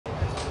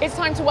It's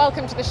time to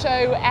welcome to the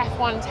show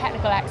F1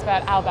 technical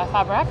expert Albert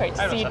Fabrega. Great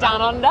to see you down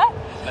under.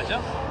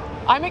 Pleasure.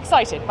 I'm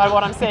excited by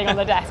what I'm seeing on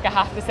the desk, I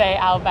have to say,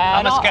 Albert.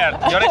 I'm scared.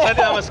 You're excited,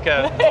 I'm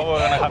scared.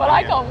 Well,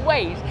 I can't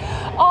wait.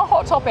 Our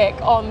hot topic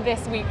on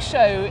this week's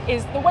show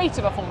is the weight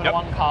of a Formula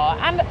One car,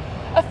 and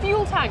a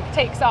fuel tank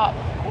takes up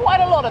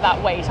quite a lot of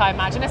that weight, I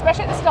imagine,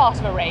 especially at the start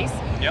of a race.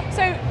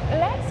 So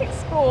let's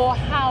explore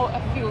how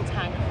a fuel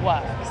tank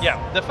works.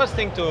 Yeah, the first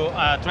thing to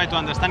try to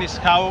understand is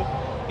how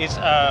is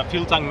a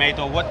fuel tank made,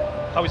 or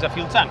how is a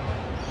fuel tank.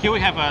 Here we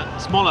have a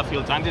smaller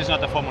fuel tank. This is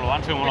not a Formula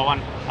One. Formula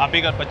One are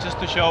bigger, but just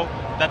to show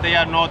that they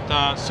are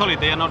not solid,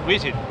 they are not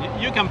rigid.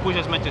 You can push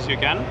as much as you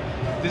can.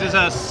 This is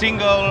a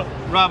single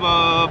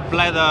rubber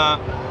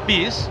bladder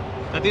piece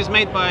that is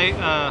made by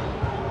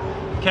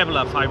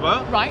Kevlar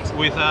fiber,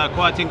 with a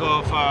coating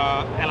of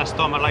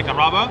elastomer like a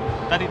rubber,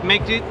 that it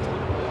makes it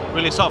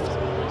really soft.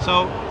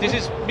 So this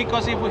is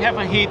because if we have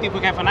a heat, if we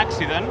have an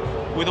accident,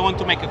 we don't want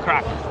to make a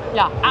crack.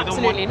 Yeah,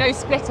 absolutely. No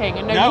splitting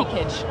and no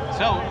leakage.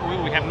 So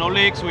we have no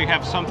leaks. We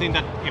have something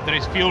that if there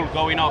is fuel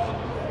going off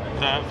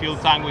the fuel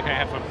tank, we can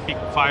have a big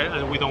fire,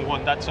 and we don't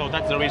want that. So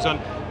that's the reason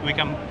we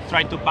can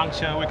try to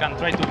puncture, we can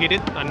try to hit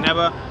it, and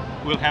never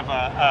will have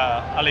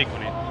a leak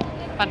on it.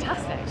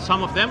 Fantastic.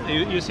 Some of them,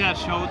 you see I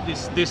showed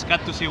this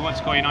cut to see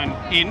what's going on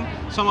in.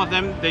 Some of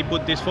them, they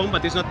put this foam,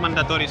 but it's not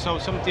mandatory. So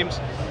some teams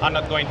are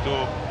not going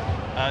to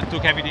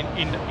have it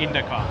in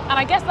the car. And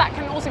I guess that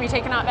can also be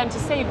taken out then to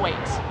save weight.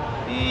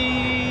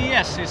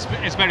 Yes,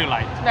 it's very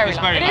light. Very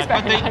light.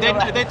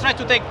 But they try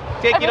to take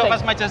it off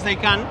as much as they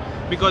can,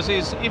 because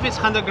if it's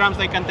 100 grams,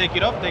 they can take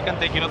it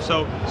off.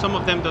 So some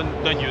of them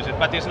don't use it,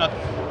 but it's not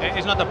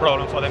a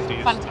problem for them to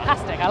use.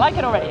 Fantastic. I like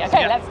it already.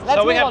 Okay, let's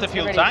so we move have on the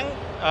fuel really, tank,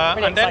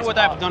 really and then what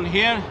part. I've done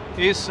here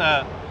is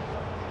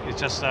it's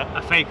just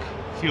a fake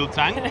fuel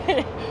tank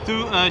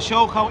to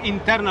show how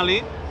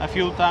internally a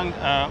fuel tank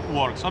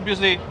works.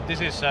 Obviously,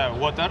 this is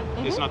water.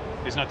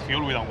 It's not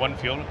fuel. We don't want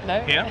fuel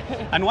here.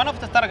 And one of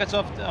the targets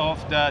of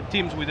the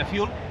teams with the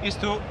fuel is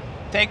to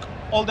take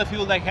all the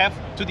fuel they have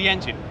to the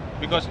engine,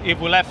 because if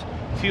we left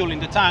fuel in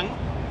the tank,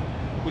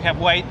 we have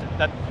weight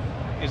that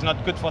is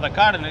not good for the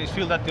car, and it's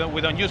fuel that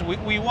we don't use.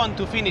 We want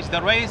to finish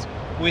the race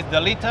with the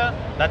liter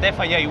that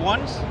FIA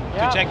wants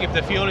to check if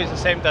the fuel is the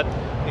same that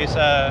is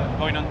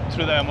going on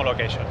through the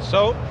homologation.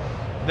 So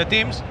the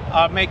teams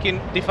are making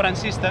different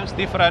systems,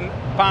 different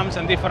pumps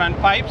and different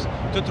pipes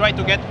to try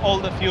to get all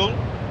the fuel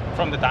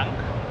from the tank.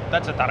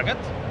 That's a target.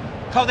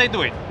 How they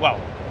do it? Well,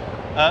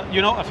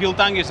 a fuel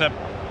tank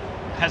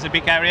has a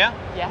big area.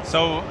 Yes.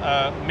 So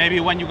maybe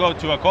when you go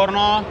to a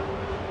corner,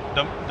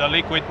 the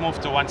liquid moves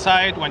to one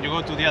side. When you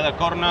go to the other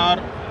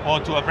corner or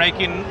to a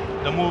braking,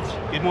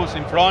 it moves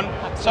in front.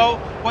 Absolutely. So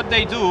what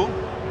they do,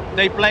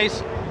 they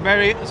place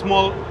very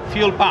small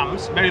fuel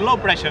pumps, very low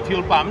pressure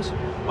fuel pumps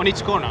on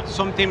each corner.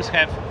 Some teams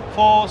have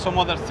 4, some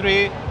others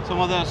 3, some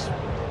others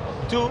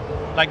 2,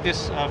 like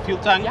this fuel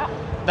tank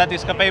that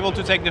is capable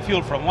to take the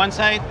fuel from one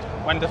side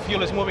when the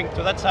fuel is moving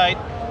to that side,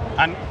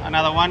 and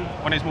another one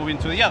when it's moving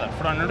to the other,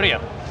 front and rear.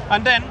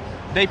 And then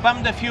they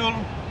pump the fuel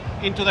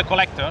into the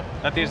collector.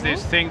 That is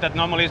this thing that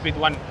normally is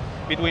between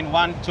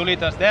 1-2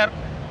 liters. There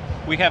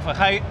we have a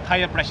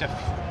higher pressure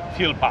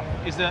fuel pump.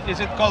 Is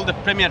it called the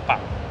Premier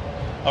pump?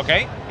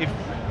 Okay, if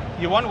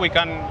you want, we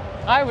can.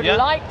 I would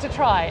like to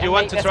try. You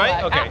want to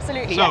try? Okay.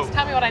 Absolutely. So, yes.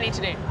 Tell me what I need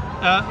to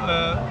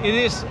do. It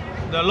is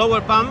the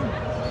lower pump,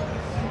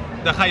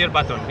 the higher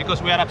button,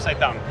 because we are upside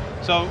down.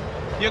 So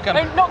you can.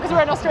 Not because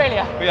we're in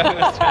Australia. We are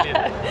in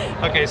Australia.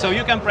 Okay, so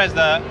you can press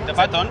the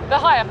button. The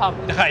higher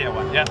pump. The higher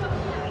one, yeah.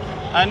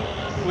 And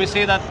we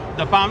see that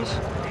the pumps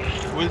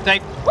will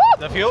take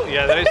the fuel.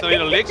 Yeah, there is a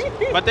little leaks,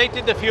 but they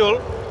take the fuel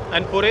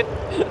and put it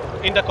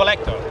in the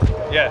collector.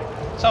 Yeah.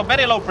 So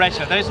very low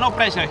pressure. There is no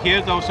pressure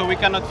here though, so we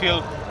cannot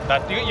feel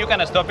that. You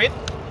can stop it.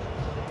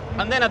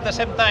 And then at the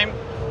same time,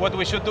 what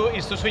we should do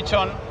is to switch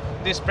on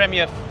this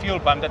Premier fuel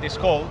pump that is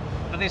cold,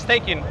 that is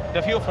taking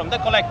the fuel from the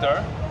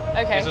collector.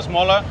 Okay. It's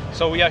smaller,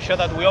 so we are sure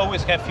that we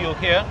always have fuel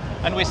here,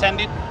 and we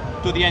send it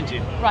to the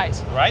engine. Right.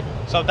 Right?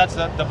 So that's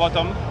the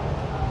bottom.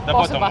 The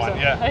bottom one,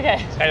 yeah. Okay.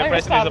 Higher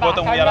pressure is the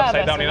bottom. We are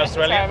upside down in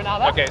Australia.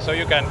 Okay, so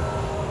you can.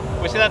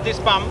 We see that this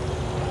pump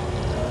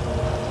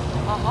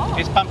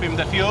is pumping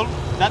the fuel.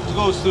 That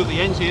goes to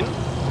the engine,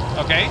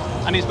 okay,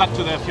 and it's back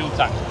to the fuel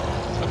tank.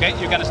 Okay,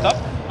 you can stop.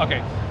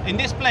 Okay. In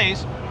this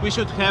place, we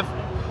should have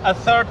a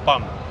third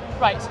pump.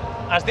 Right.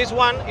 As this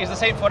one is the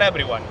same for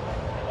everyone.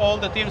 All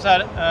the teams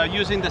are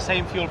using the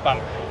same fuel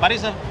pump. But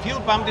it's a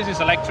fuel pump. This is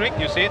electric.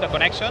 You see the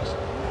connections.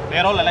 They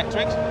are all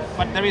electrics,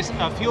 but there is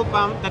a fuel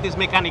pump that is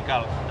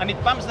mechanical, and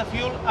it pumps the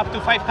fuel up to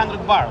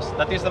 500 bars.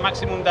 That is the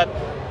maximum that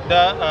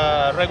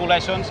the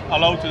regulations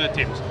allow to the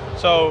teams.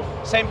 So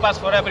same pass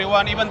for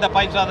everyone. Even the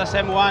pipes are the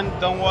same one.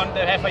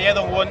 The FIA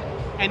don't want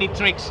any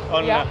tricks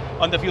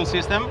on the fuel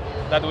system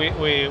that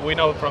we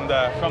know from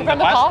the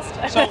past.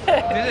 So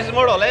this is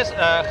more or less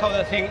how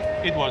the thing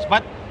it was.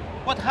 But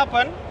what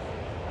happened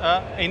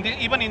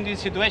even in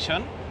this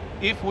situation,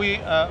 if we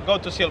go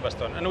to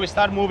Silverstone and we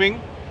start moving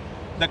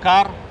the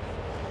car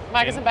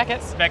Maggots and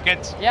Beckett's.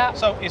 Beckett's. Yeah.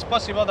 So it's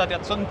possible that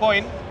at some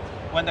point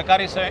when the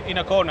car is in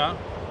a corner,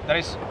 there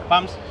is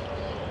pumps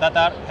that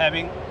are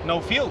having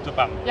no fuel to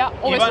pump. Yeah,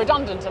 almost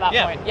redundant at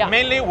that point. Yeah,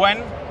 mainly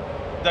when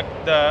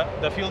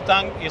the fuel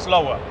tank is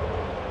lower.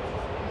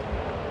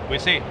 We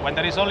see when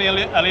there is only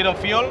a little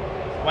fuel,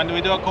 when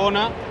we do a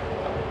corner,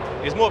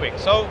 it's moving.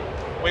 So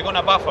we're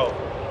gonna buffle.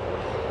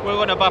 We're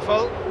gonna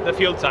buffle the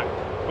fuel tank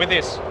with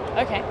this.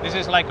 Okay. This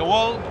is like a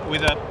wall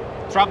with a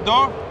trap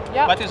door,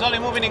 yeah, but it's only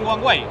moving in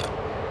one way.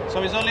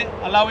 So it's only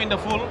allowing the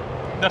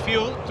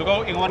fuel to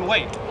go in one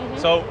way. Mm-hmm.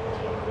 So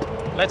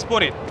let's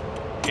put it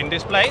in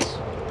this place,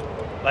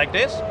 like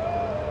this.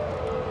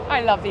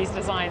 I love these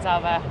designs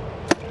out there.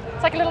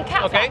 It's like a little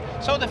cat. Okay,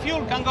 so the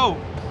fuel can go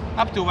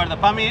up to where the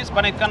pump is,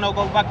 but it cannot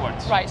go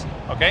backwards. Right.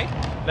 Okay,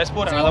 let's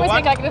put so another one. So you almost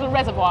make like a little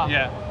reservoir.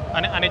 Yeah,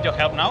 I need your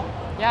help now.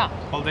 Yeah.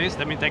 Hold this,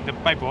 let me take the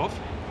pipe off.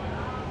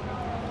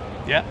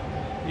 Yeah,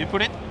 you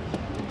put it.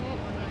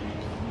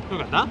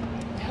 Look at that.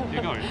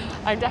 You're going.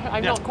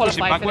 I'm not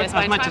qualified for this,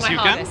 but as much as you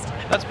can.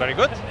 That's very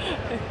good.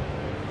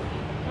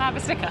 I have a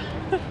sticker.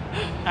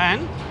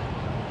 And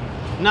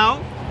now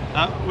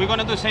we're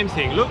gonna do the same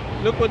thing. Look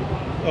what.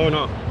 Oh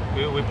no,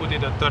 we put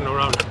it a turn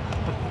around.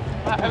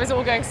 It was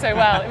all going so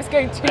well. It was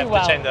going too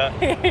well. I have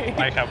to change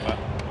my helper.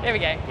 Here we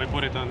go. We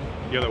put it on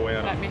the other way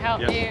around. Let me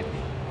help you.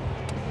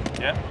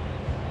 Yeah.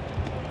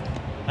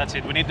 That's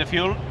it. We need the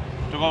fuel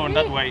to go on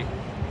that way.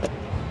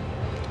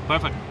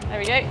 Perfect. There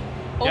we go.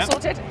 All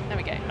sorted. There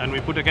we go. And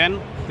we put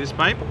again this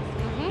pipe.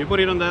 Mm-hmm. You put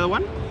it on the other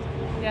one.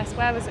 Yes.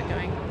 Where was it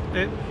going?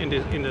 In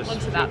this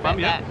onto that pump.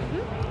 Bit Yeah. There.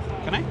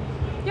 Mm-hmm. Can I?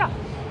 Yeah.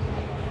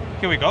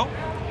 Here we go.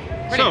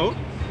 Brilliant. So,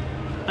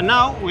 and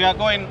now we are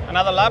going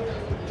another lap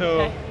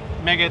to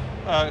make it,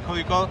 how do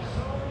you call,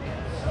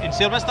 in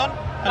Silverstone,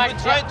 and right, we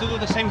try to do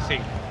the same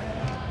thing.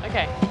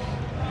 Okay.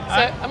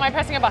 So, am I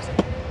pressing a button?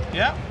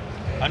 Yeah.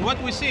 And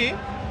what we see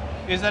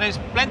is there is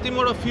plenty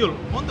more of fuel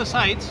on the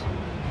sides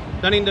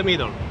than in the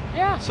middle.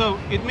 Yeah. So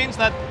it means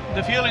that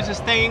the fuel is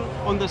staying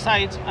on the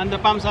sides and the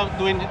pumps are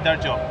doing their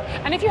job.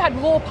 And if you had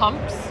more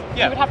pumps,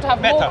 you would have to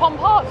have more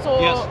compartments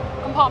or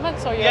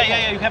compartments, or you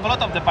have a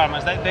lot of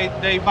departments.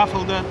 They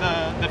buffle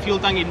the fuel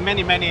tank in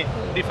many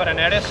different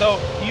areas. So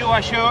you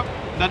are sure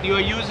that you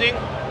are using.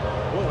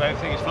 Oh,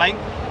 everything is flying.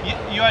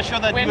 You are sure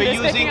that you are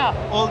using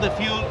all the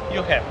fuel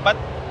you have. But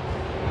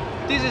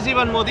this is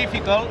even more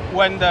difficult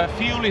when the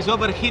fuel is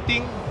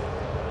overheating,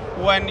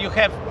 when you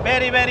have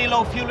very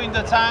low fuel in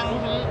the tank,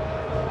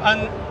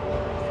 and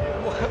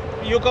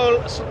you call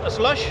a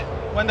slush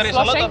when there is a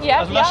lot of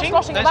slushing.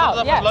 There's a lot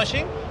of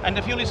slushing, and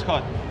the fuel is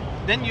hot.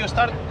 Then you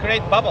start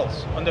create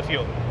bubbles on the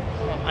fuel,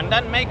 and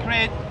that may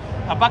create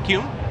a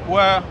vacuum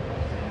where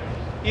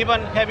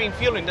even having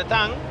fuel in the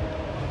tank,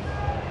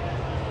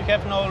 you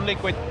have no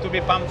liquid to be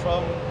pumped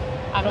from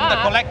the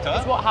collector.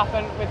 That's what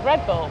happened with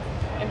Red Bull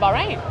in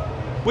Bahrain.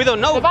 We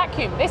don't know. The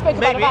vacuum. They spoke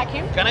about a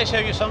vacuum. Can I show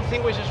you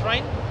something which is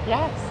right?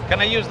 Yes.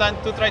 Can I use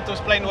that to try to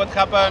explain what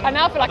happened? I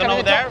now feel like I'm in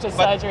a doctor's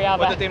surgery out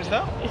there. What the teams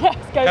do? Yes,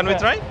 go Can we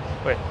try?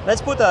 Wait.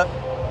 Let's put a.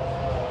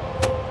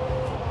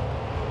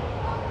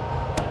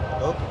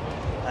 Oh,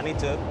 I need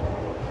to.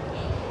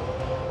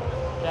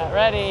 Get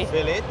ready.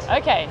 Fill it.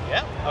 Okay.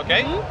 Yeah.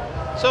 Okay.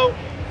 So,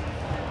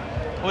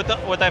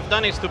 what I've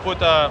done is to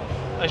put a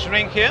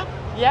drink here.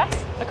 Yes.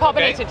 A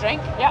carbonated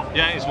drink. Yeah.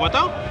 Yeah, it's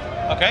water.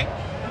 Okay.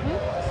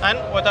 And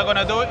what I'm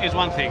gonna do is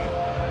one thing.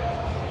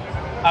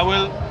 I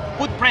will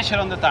put pressure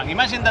on the tank.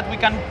 Imagine that we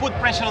can put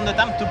pressure on the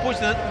tank to push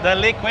the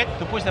liquid,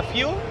 to push the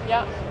fuel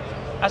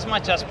as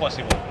much as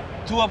possible.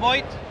 To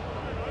avoid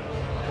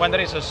when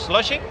there is a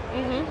slushing,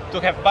 to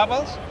have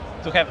bubbles,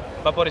 to have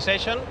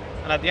vaporization,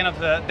 and at the end of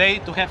the day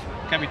to have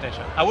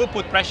cavitation. I will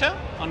put pressure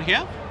on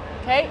here.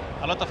 Okay.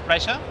 A lot of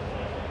pressure.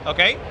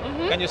 Okay.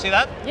 Can you see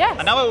that? Yes.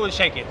 And now I will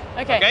shake it.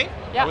 Okay. Okay?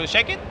 Yeah. I will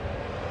shake it.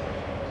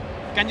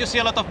 Can you see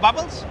a lot of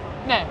bubbles?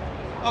 No.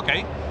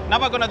 Okay, now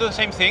we're gonna do the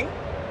same thing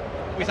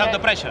without the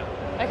pressure.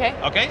 Okay.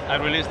 Okay, I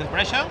release the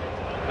pressure.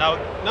 Now,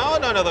 no,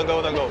 don't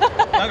go. Don't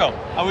go.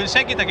 I will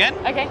shake it again.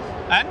 Okay.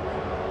 And?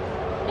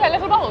 Yeah,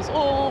 little bubbles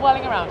all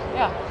whirling around,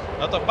 yeah. A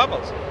lot of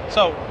bubbles.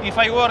 So, if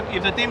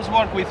the teams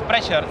work with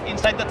pressure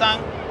inside the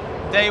tank,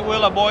 they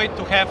will avoid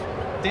to have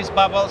these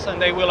bubbles and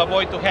they will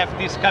avoid to have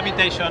this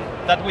cavitation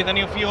that with the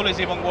new fuel is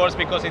even worse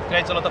because it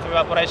creates a lot of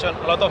evaporation,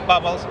 a lot of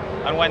bubbles,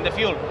 and when the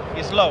fuel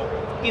is low,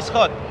 it's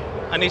hot,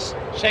 and it's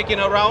shaking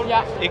around,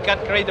 it can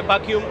create a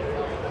vacuum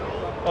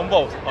on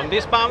both, on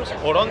these pumps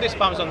or on these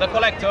pumps on the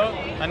collector,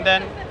 and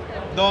then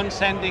don't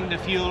sending the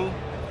fuel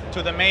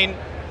to the main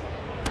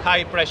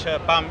high pressure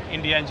pump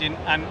in the engine,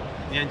 and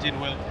the engine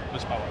will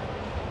lose power.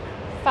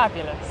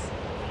 Fabulous.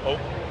 Oh.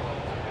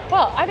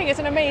 Well, I think it's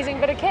an amazing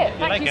bit of kit.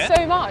 Thank you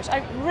so much.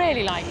 I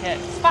really like it.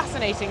 It's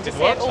fascinating to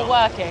see it all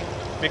working.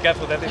 Be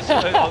careful that it's...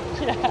 Stop!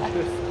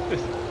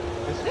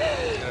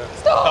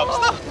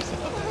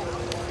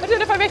 I don't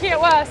know if I'm making it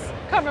worse.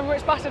 Can't remember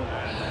which button.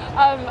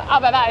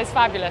 But that is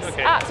fabulous.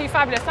 Okay. Absolutely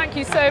fabulous. Thank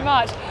you so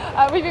much.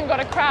 We've even got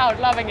a crowd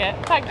loving it.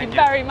 Thank you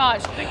very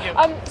much. Thank you.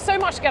 So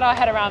much to get our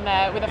head around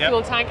there with a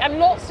fuel tank, and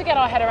lots to get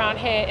our head around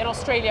here in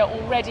Australia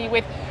already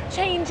with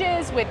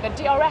changes with the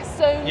DRS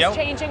zones Yep,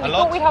 changing. a We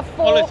lot. thought we'd have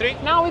 4, Only 3.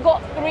 now we've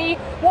got 3.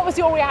 What was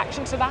your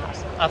reaction to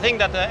that? I think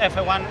that the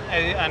FA1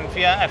 and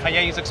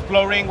FIA is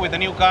exploring with the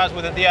new cars,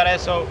 with the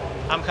DRS, so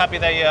I'm happy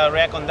they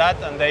react on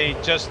that and they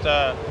just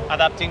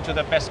adapting to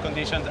the best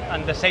conditions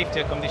and the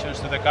safety conditions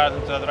to the cars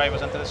and to the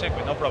drivers and to the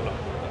circuit, no problem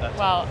with that.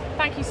 Well,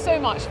 thank you so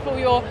much for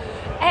your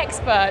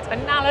expert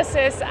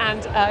analysis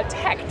and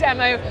tech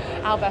demo,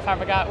 Albert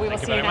Fabrega. We will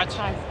see you next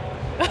time.